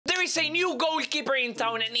There is a new goalkeeper in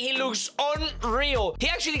town and he looks unreal. He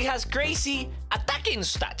actually has crazy attacking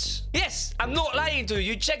stats. Yes, I'm not lying to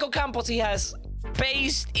you. You check on Campos, he has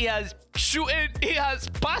pace, he has shooting, he has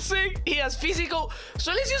passing, he has physical.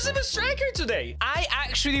 So let's use him as striker today. I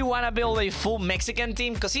actually want to build a full Mexican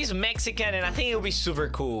team because he's Mexican and I think it'll be super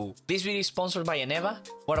cool. This video is sponsored by Eneva.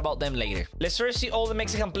 What about them later? Let's first see all the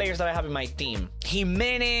Mexican players that I have in my team.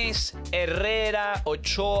 Jimenez, Herrera,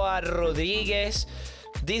 Ochoa, Rodriguez.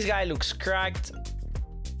 This guy looks cracked.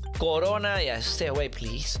 Corona, yeah, stay away,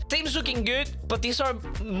 please. Team's looking good, but these are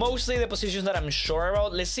mostly the positions that I'm sure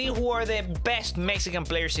about. Let's see who are the best Mexican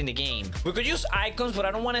players in the game. We could use icons, but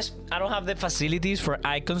I don't have the facilities for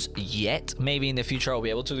icons yet. Maybe in the future I'll be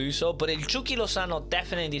able to do so. But El Chucky Lozano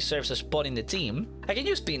definitely deserves a spot in the team. I can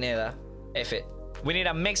use Pineda. F it. We need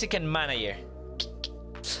a Mexican manager.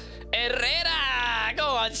 Herrera! Go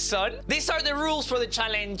on, son. These are the rules for the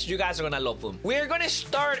challenge. You guys are gonna love them. We're gonna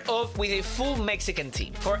start off with a full Mexican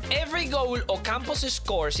team. For every goal Ocampos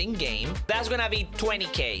scores in game, that's gonna be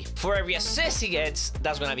 20k. For every assist he gets,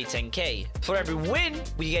 that's gonna be 10k. For every win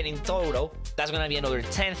we get in total, that's gonna be another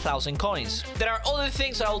 10,000 coins. There are other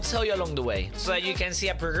things that I'll tell you along the way, so that you can see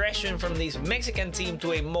a progression from this Mexican team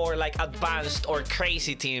to a more like advanced or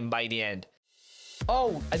crazy team by the end.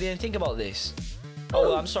 Oh, I didn't think about this.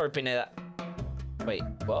 Oh, I'm sorry, Pineda. Wait,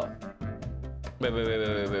 what?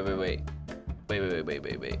 Wait.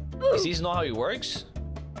 Is this not how it works?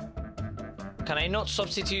 Can I not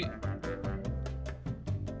substitute?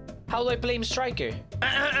 How do I play him striker?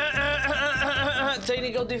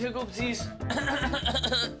 Technical difficulties.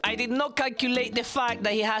 I did not calculate the fact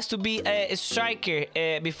that he has to be a striker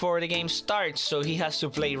before the game starts, so he has to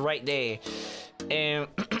play right there.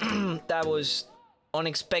 That was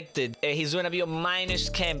unexpected. He's gonna be a minus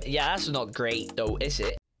camp. Yeah, that's not great though, is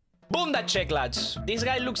it? Bunda check, lads. This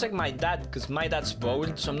guy looks like my dad because my dad's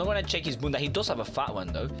bald, so I'm not gonna check his bunda. He does have a fat one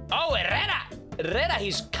though. Oh, Herrera,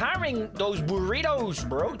 he's carrying those burritos,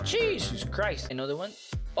 bro. Jesus Christ. Another one.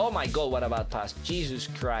 Oh my god, what a bad pass. Jesus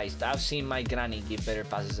Christ, I've seen my granny give better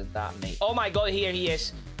passes than that, mate. Oh my god, here he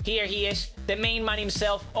is. Here he is, the main man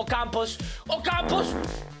himself. Ocampos.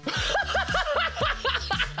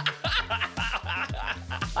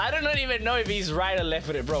 I don't even know if he's right or left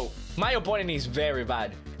footed, bro. My opponent is very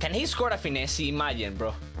bad. Can he score a finesse? Imagine,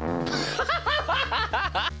 bro.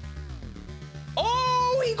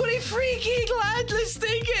 Oh, he got a free kick, lad. Let's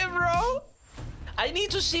take it, bro. I need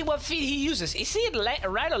to see what feet he uses. Is he right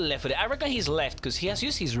or left footed? I reckon he's left because he has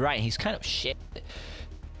used his right. He's kind of shit.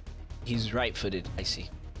 He's right footed. I see.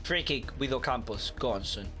 Free kick with Ocampos. Go on,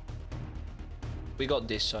 son. We got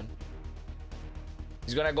this, son.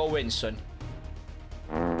 He's gonna go win, son.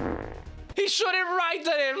 He shot it right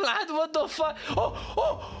at him, lad. What the fuck?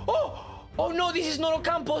 Oh no, this is not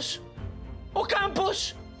Ocampos.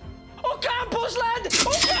 Ocampos, lad.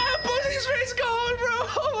 Ocampos, his first goal, bro.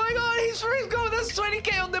 Oh my god, his first goal. That's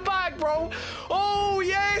 20k on the back, bro. Oh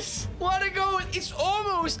yes, what a goal. It's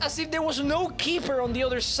almost as if there was no keeper on the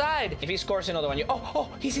other side. If he scores another one, oh,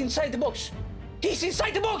 he's inside the box. He's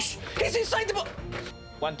inside the box.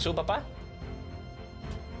 1-2, papa.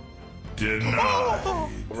 Oh!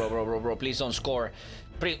 Bro, please don't score.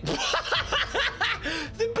 The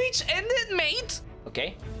pitch ended, mate.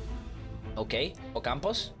 Okay.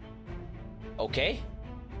 Ocampos. Okay.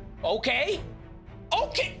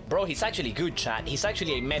 Bro, he's actually good, chat. He's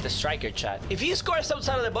actually a meta striker, chat. If he scores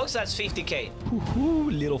outside of the box, that's 50k.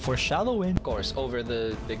 Little foreshadowing. Of course, over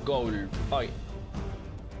the goal.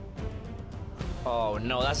 Oh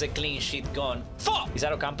no, that's a clean sheet gone. Fuck! Is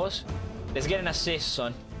that Ocampos? Let's get an assist,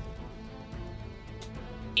 son.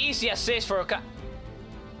 Easy assist for Ocampos.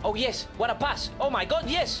 Oh yes, what a pass. Oh my god,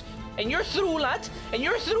 yes. And you're through, lad.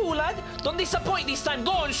 Don't disappoint this time.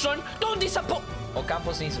 Go on, son. Don't disappoint.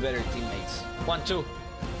 Ocampos needs better teammates. 1-2.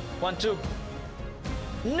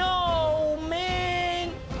 No,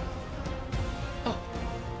 man. Oh.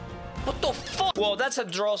 What the fuck? Well, that's a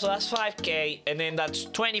draw, so that's 5k. And then that's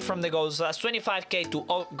 20 from the goal, so that's 25k to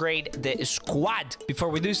upgrade the squad. Before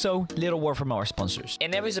we do so, little word from our sponsors.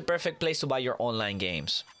 Eneva is the perfect place to buy your online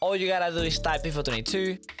games. All you gotta do is type FIFA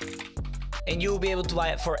 22. And you'll be able to buy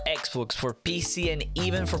it for Xbox, for PC, and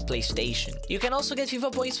even for PlayStation. You can also get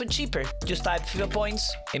FIFA points for cheaper. Just type FIFA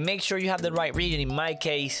points and make sure you have the right region, in my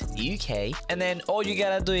case, UK. And then all you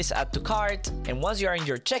gotta do is add to cart. And once you are in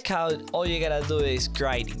your checkout, all you gotta do is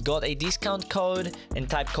write "got a discount code" and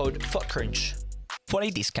type code Futcrunch for a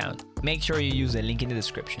discount. Make sure you use the link in the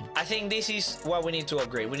description. I think this is what we need to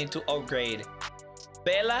upgrade. We need to upgrade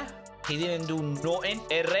Bella. He didn't do nothing.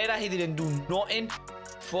 Herrera, he didn't do nothing.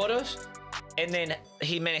 Photos.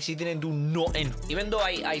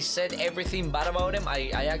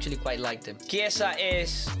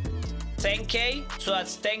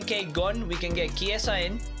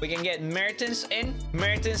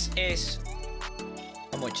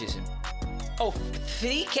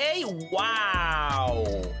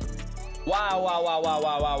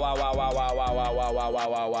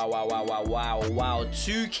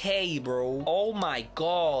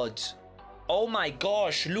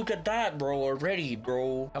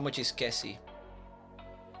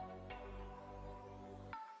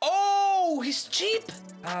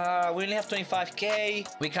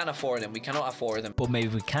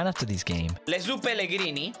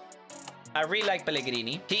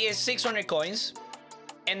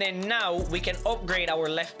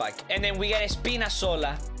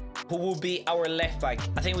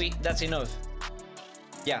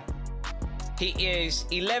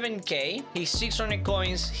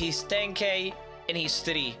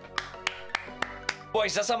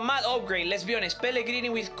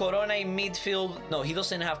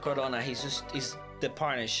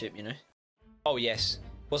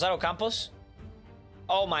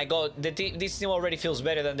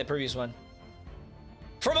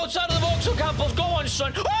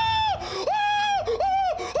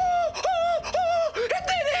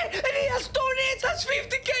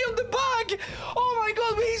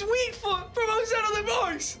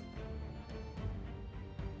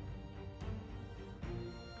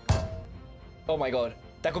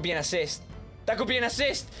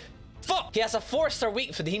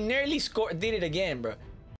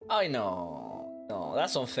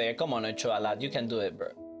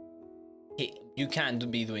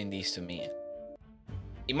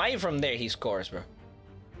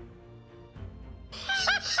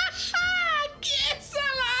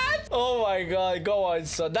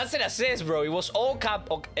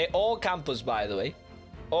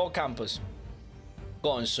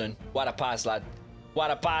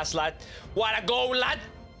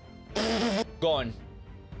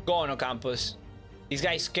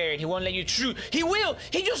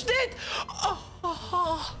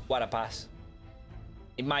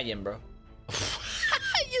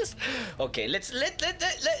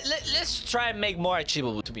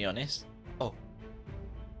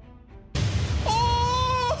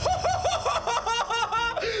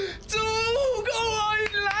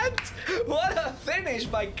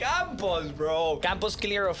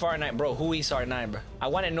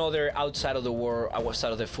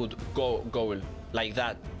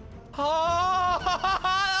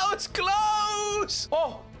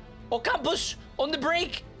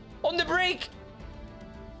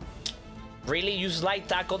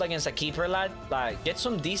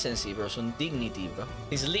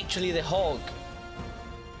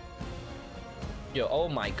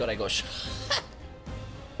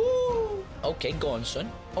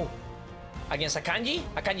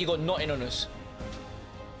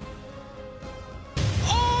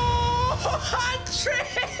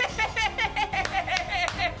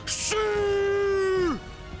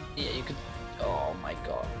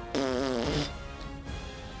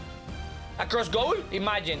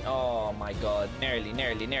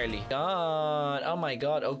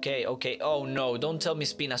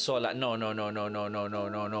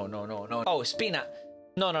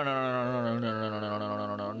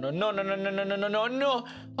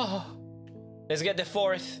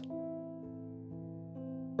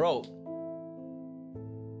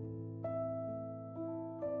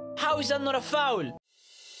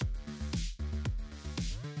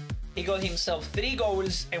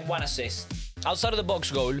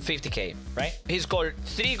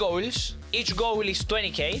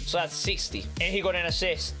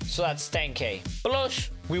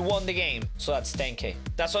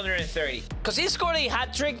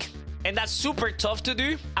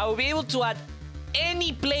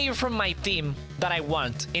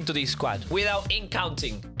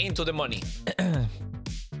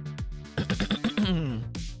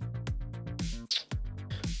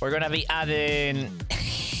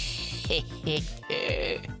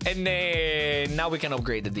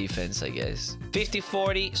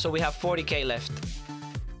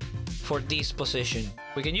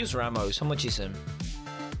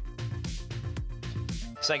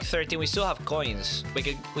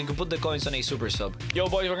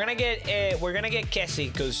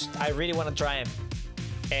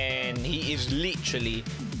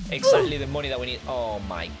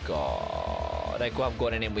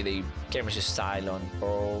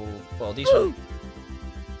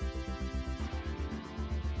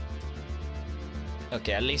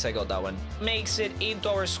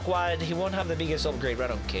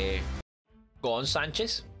 Go on,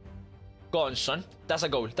 Sanchez. Go on, son. That's a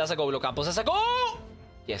goal. That's a goal, Campos. That's a goal!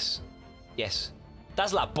 Yes. Yes.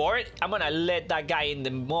 That's Laporte. I'm gonna let that guy in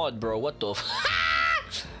the mud, bro. What the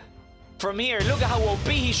f... From here, look at how OP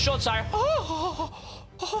his shots are.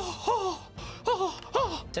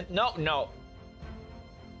 No, no.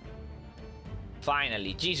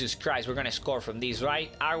 Finally, Jesus Christ, we're gonna score from these,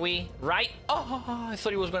 right? Are we? Right? Oh, I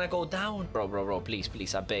thought he was gonna go down. Bro, please,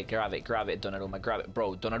 please, I beg, grab it, Donnarumma, grab it,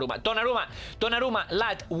 bro, Donnarumma,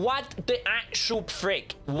 lad, what the actual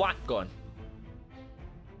frick? What? Gone.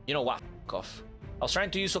 You know what? F off. I was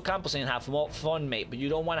trying to use Campos and have more fun, mate, but you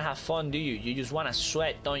don't want to have fun, do you? You just want to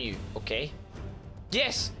sweat, don't you? Okay.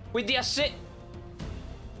 Yes, with the assist.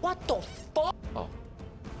 What the fuck? Oh.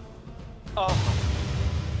 Oh.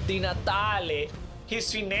 Di Natale.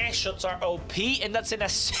 His finesse shots are OP, and that's an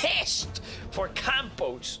assist for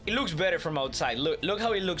Campos. It looks better from outside. Look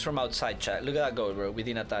how it looks from outside, chat. Look at that goal, bro, with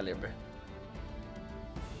Di Natale, bro.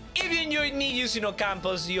 If you enjoyed me using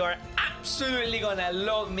Campos, you are absolutely gonna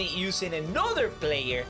love me using another player